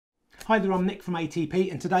Hi there, I'm Nick from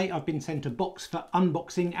ATP, and today I've been sent a box for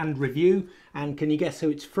unboxing and review. And can you guess who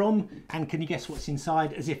it's from? And can you guess what's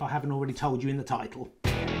inside, as if I haven't already told you in the title?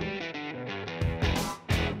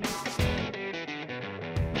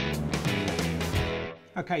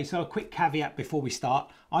 Okay, so a quick caveat before we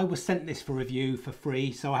start. I was sent this for review for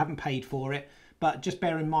free, so I haven't paid for it. But just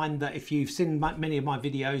bear in mind that if you've seen many of my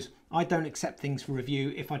videos, I don't accept things for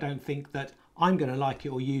review if I don't think that I'm going to like it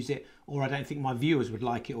or use it, or I don't think my viewers would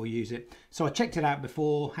like it or use it. So I checked it out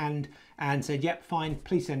beforehand and said, yep, fine,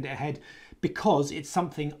 please send it ahead, because it's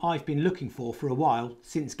something I've been looking for a while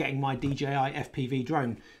since getting my DJI FPV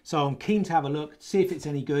drone. So I'm keen to have a look, see if it's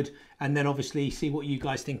any good, and then obviously see what you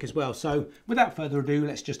guys think as well. So without further ado,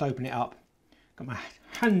 let's just open it up. Got my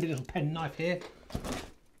handy little pen knife here.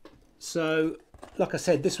 So like I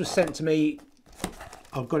said, this was sent to me,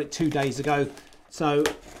 I've got it 2 days ago. So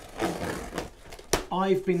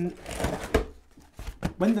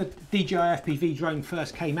when the DJI FPV drone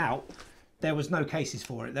first came out, there was no cases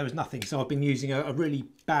for it, there was nothing. So I've been using a really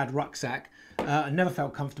bad rucksack. I never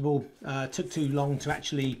felt comfortable, took too long to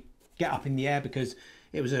actually get up in the air because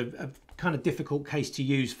it was a kind of difficult case to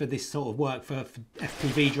use for this sort of work for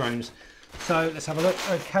FPV drones. So let's have a look.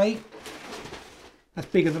 Okay, that's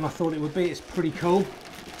bigger than I thought it would be. It's pretty cool.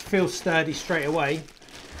 It feels sturdy straight away.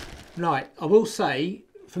 Right, I will say,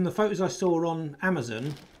 from the photos I saw on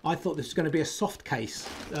Amazon, I thought this was going to be a soft case,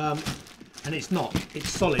 and it's not. It's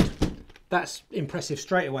solid. That's impressive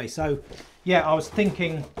straight away. So yeah, I was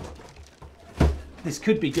thinking this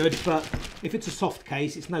could be good, but if it's a soft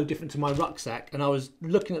case, it's no different to my rucksack. And I was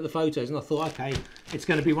looking at the photos and I thought, okay, it's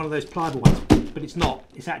going to be one of those pliable ones, but it's not.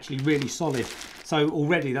 It's actually really solid. So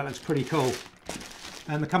already that looks pretty cool.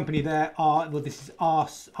 And the company there are, well, this is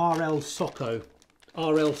RLSoco.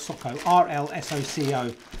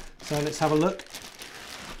 RLSoco. So let's have a look.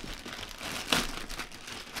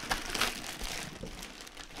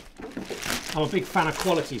 I'm a big fan of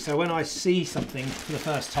quality, so when I see something for the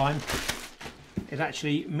first time, it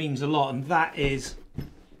actually means a lot, and that is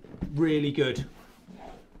really good.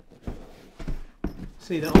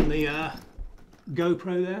 See that on the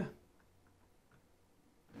GoPro there?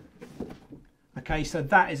 Okay, so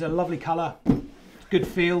that is a lovely colour, good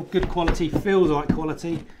feel, good quality, feels like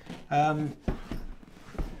quality. All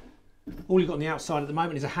you've got on the outside at the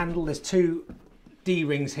moment is a handle. There's 2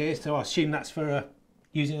 D-rings here, so I assume that's for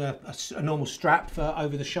using a normal strap for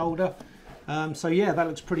over the shoulder. So yeah, that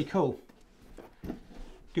looks pretty cool.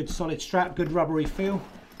 Good solid strap, good rubbery feel.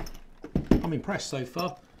 I'm impressed so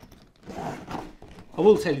far. I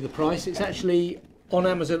will tell you the price. It's actually on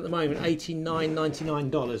Amazon at the moment,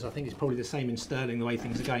 $89.99. I think it's probably the same in sterling, the way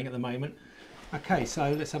things are going at the moment. Okay,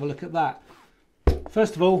 so let's have a look at that.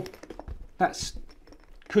 First of all, that's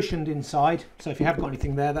cushioned inside. So if you haven't got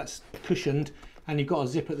anything there, that's cushioned, and you've got a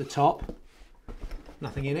zip at the top.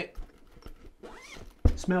 Nothing in it.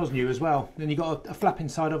 Smells new as well. Then you've got a flap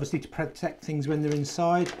inside, obviously, to protect things when they're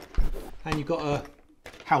inside. And you've got a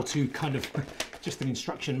how-to kind of, just an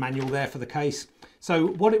instruction manual there for the case. So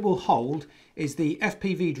what it will hold is the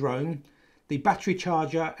FPV drone, the battery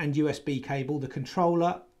charger and USB cable, the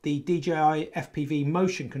controller, the DJI FPV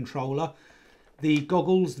motion controller, the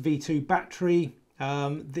goggles, the V2 battery,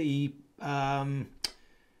 the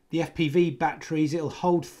FPV batteries. It'll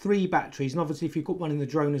hold 3 batteries, and obviously if you've got one in the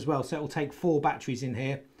drone as well, so it'll take 4 batteries in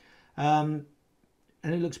here. And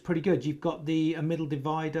it looks pretty good. You've got a middle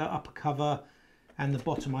divider, upper cover, and the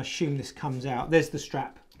bottom. I assume this comes out. There's the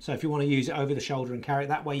strap, so if you want to use it over the shoulder and carry it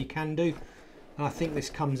that way, you can do. And I think this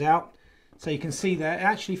comes out, so you can see there, it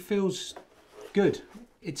actually feels good.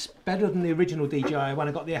 It's better than the original DJI when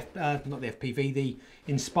I got the not the FPV, the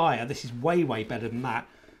Inspire. This is way better than that.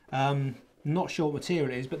 Not sure what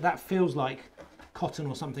material it is, but that feels like cotton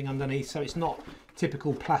or something underneath, so it's not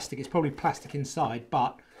typical plastic. It's probably plastic inside,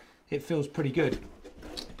 but it feels pretty good.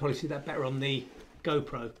 You probably see that better on the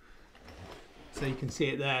GoPro, so you can see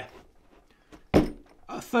it there.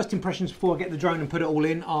 First impressions before I get the drone and put it all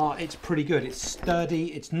in are it's pretty good. It's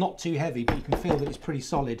sturdy, it's not too heavy, but you can feel that it's pretty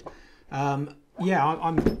solid. Yeah,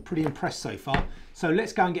 I'm pretty impressed so far. So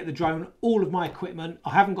let's go and get the drone, all of my equipment. I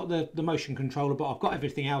haven't got the motion controller, but I've got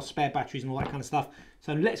everything else, spare batteries and all that kind of stuff.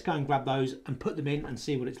 So let's go and grab those and put them in and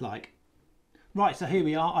see what it's like. Right, so here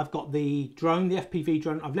we are. I've got the drone, the FPV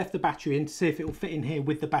drone. I've left the battery in to see if it will fit in here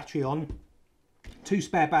with the battery on. 2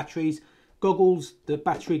 spare batteries, goggles, the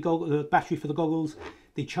battery for the goggles,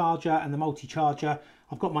 the charger and the multi-charger.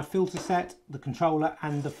 I've got my filter set, the controller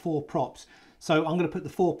and the 4 props. So I'm going to put the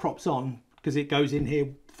 4 props on because it goes in here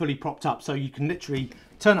fully propped up, so you can literally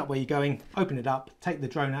turn up where you're going, open it up, take the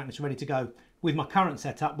drone out and it's ready to go. With my current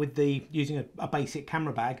setup, with using a basic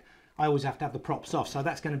camera bag, I always have to have the props off, so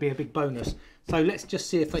that's going to be a big bonus. So let's just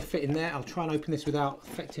see if they fit in there. I'll try and open this without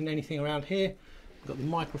affecting anything around here. I've got the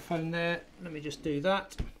microphone there. Let me just do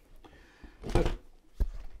that.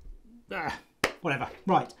 Whatever.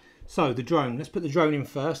 Right, so the drone. Let's put the drone in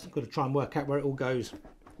first. I've got to try and work out where it all goes.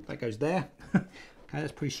 That goes there. Okay,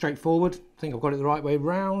 that's pretty straightforward. I think I've got it the right way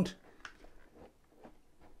round.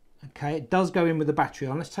 Okay, it does go in with the battery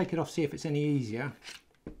on. Let's take it off, see if it's any easier.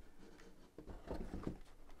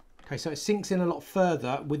 Okay, so it sinks in a lot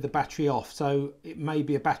further with the battery off, so it may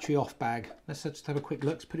be a battery off bag. Let's just have a quick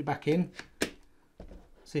look. Let's put it back in.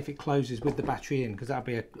 See if it closes with the battery in, because that'll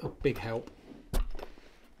be a big help.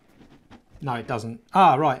 No, it doesn't.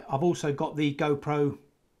 Ah, right. I've also got the GoPro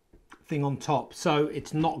thing on top, so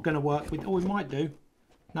it's not going to work with... Oh, it might do.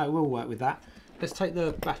 No, it will work with that. Let's take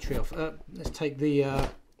the battery off. Let's take the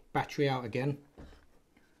battery out again.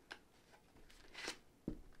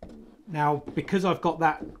 Now, because I've got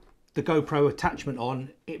the GoPro attachment on,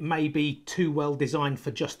 it may be too well designed for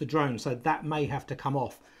just the drone, so that may have to come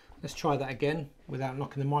off. Let's try that again without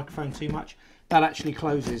knocking the microphone too much. That actually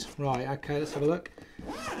closes. Right, okay, let's have a look.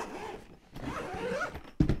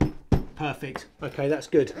 Perfect. Okay, that's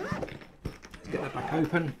good. Let's get that back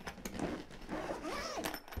open.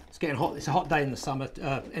 It's getting hot. It's a hot day in the summer,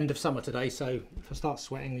 end of summer today, so if I start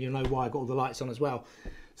sweating, you'll know why. I've got all the lights on as well.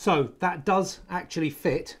 So that does actually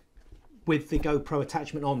fit with the GoPro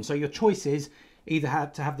attachment on. So your choice is either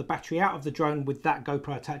have to have the battery out of the drone with that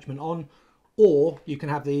GoPro attachment on, or you can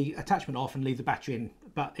have the attachment off and leave the battery in,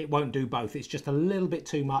 but it won't do both. It's just a little bit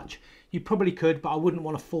too much. You probably could, but I wouldn't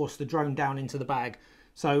want to force the drone down into the bag.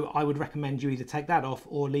 So I would recommend you either take that off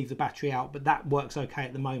or leave the battery out, but that works okay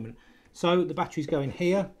at the moment. So the batteries go in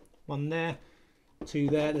here, one there, two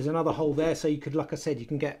there. There's another hole there, so you could, like I said, you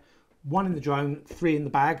can get one in the drone, 3 in the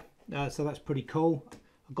bag. So that's pretty cool.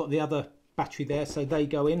 I've got the other battery there, so they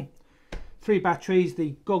go in. 3 batteries.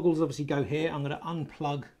 The goggles obviously go here. I'm going to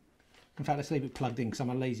unplug. In fact, let's leave it plugged in because I'm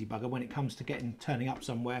a lazy bugger. When it comes to turning up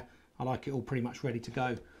somewhere, I like it all pretty much ready to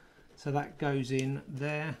go. So that goes in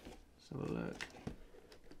there. Let's have a look.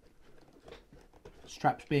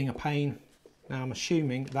 Straps being a pain. Now I'm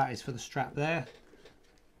assuming that is for the strap there.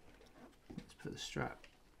 Let's put the strap.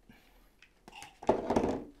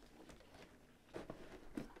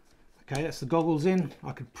 Okay, that's the goggles in.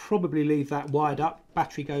 I could probably leave that wired up.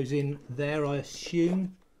 Battery goes in there, I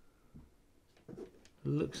assume.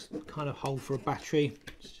 Looks kind of hole for a battery.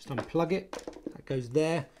 Let's just unplug it. That goes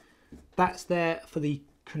there. That's there for the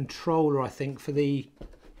controller, I think, for the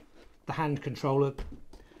hand controller.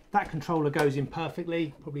 That controller goes in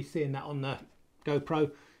perfectly. Probably seeing that on the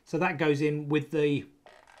GoPro. So that goes in with the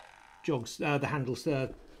jogs, the handles,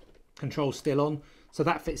 controls still on. So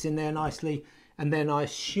that fits in there nicely. And then I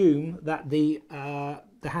assume that the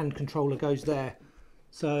hand controller goes there.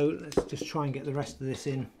 So let's just try and get the rest of this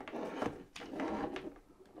in.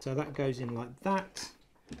 So that goes in like that.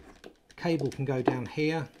 The cable can go down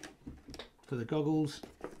here for the goggles.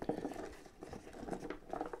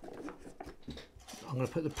 I'm going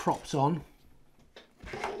to put the props on.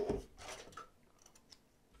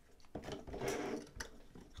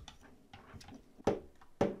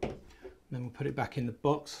 Then we'll put it back in the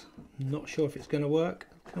box. I'm not sure if it's going to work.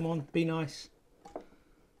 Come on, be nice.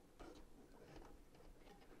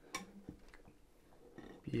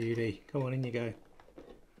 Beauty. Come on, in you go.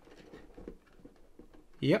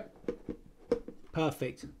 Yep.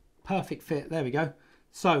 Perfect. Perfect fit. There we go.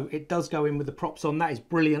 So it does go in with the props on. That is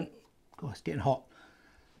brilliant. God, it's getting hot.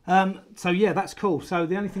 So yeah, that's cool. So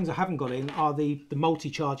the only things I haven't got in are the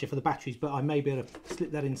multi-charger for the batteries, but I may be able to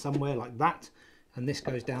slip that in somewhere like that. And this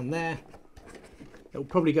goes down there. It'll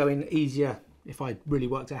probably go in easier if I really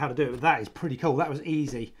worked out how to do it, but that is pretty cool. That was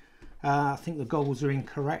easy. I think the goggles are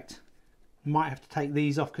incorrect. Might have to take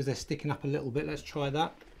these off because they're sticking up a little bit. Let's try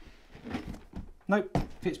that. Nope,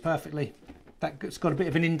 fits perfectly. That's got a bit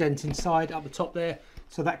of an indent inside up the top there,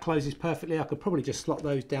 so that closes perfectly. I could probably just slot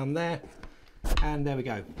those down there, and there we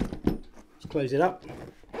go. Let's close it up.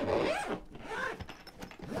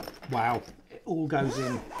 Wow, it all goes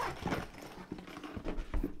in.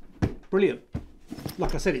 Brilliant.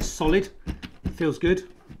 Like I said, it's solid. It feels good.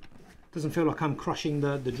 Doesn't feel like I'm crushing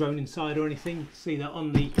the drone inside or anything. See that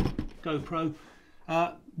on the GoPro.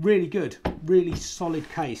 Really good, really solid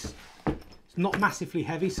case. It's not massively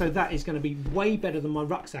heavy, so that is going to be way better than my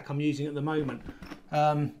rucksack I'm using at the moment.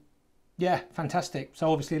 Yeah, fantastic.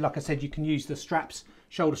 So obviously, like I said, you can use the straps,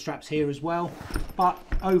 shoulder straps here as well. But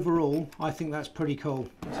overall, I think that's pretty cool.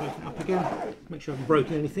 Let's open it up again, make sure I haven't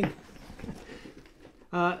broken anything.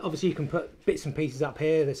 Obviously, you can put bits and pieces up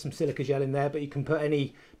here. There's some silica gel in there, but you can put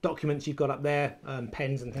any documents you've got up there,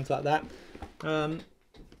 pens and things like that.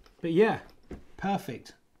 But yeah,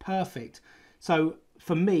 perfect, perfect. So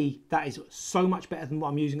for me, that is so much better than what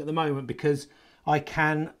I'm using at the moment, because I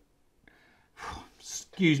can,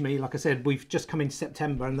 excuse me, like I said, we've just come into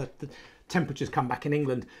September and the temperatures come back in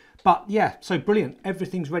England. But yeah, so brilliant.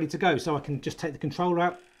 Everything's ready to go. So I can just take the controller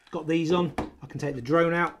out, got these on. I can take the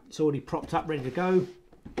drone out. It's already propped up, ready to go.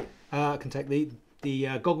 I can take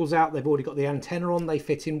the goggles out. They've already got the antenna on. They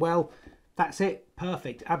fit in well. That's it.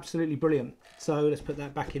 Perfect. Absolutely brilliant. So let's put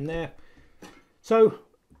that back in there. So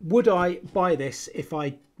would I buy this if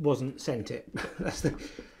I wasn't sent it? That's the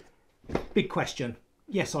big question.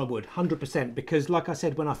 Yes, I would, 100%, because like I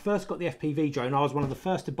said, when I first got the FPV drone, I was one of the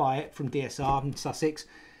first to buy it from DSR in Sussex,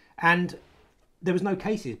 and there was no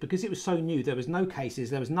cases because it was so new. There was no cases,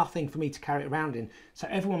 there was nothing for me to carry it around in. So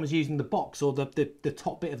everyone was using the box, or the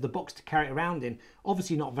top bit of the box to carry it around in.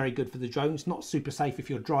 Obviously not very good for the drones, not super safe if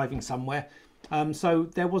you're driving somewhere. So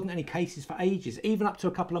there wasn't any cases for ages. Even up to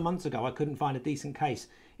a couple of months ago, I couldn't find a decent case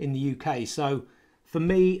in the UK. So for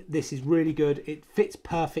me, this is really good. It fits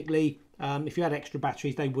perfectly. If you had extra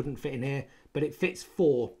batteries, they wouldn't fit in here, but it fits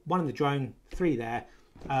 4, 1 in the drone, 3 there,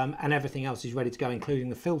 and everything else is ready to go, including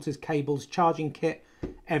the filters, cables, charging kit,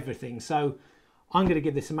 everything. So I'm going to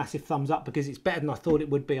give this a massive thumbs up because it's better than I thought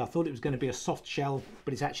it would be. I thought it was going to be a soft shell,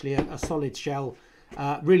 but it's actually a solid shell.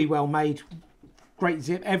 Really well made, great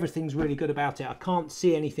zip, everything's really good about it. I can't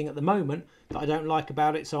see anything at the moment that I don't like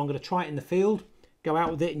about it, so I'm going to try it in the field, go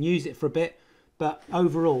out with it and use it for a bit. But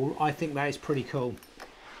overall, I think that is pretty cool.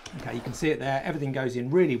 Okay, you can see it there. Everything goes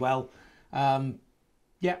in really well.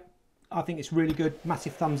 Yeah, I think it's really good.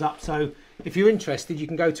 Massive thumbs up. So if you're interested, you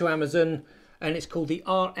can go to Amazon, and it's called the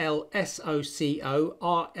RLSoco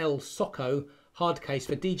hard case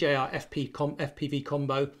for DJI FPV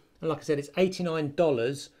combo. And like I said, it's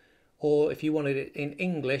 $89, or if you wanted it in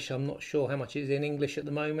English, I'm not sure how much it is in English at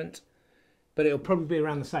the moment, but it'll probably be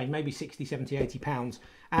around the same, maybe 60, 70, 80 pounds.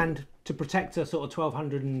 And to protect a sort of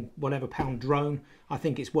 1,200 and whatever pound drone, I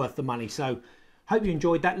think it's worth the money. So hope you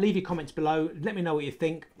enjoyed that. Leave your comments below. Let me know what you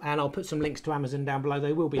think, and I'll put some links to Amazon down below.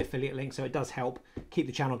 They will be affiliate links, so it does help keep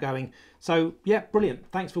the channel going. So yeah, brilliant.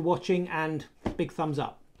 Thanks for watching, and big thumbs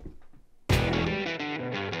up.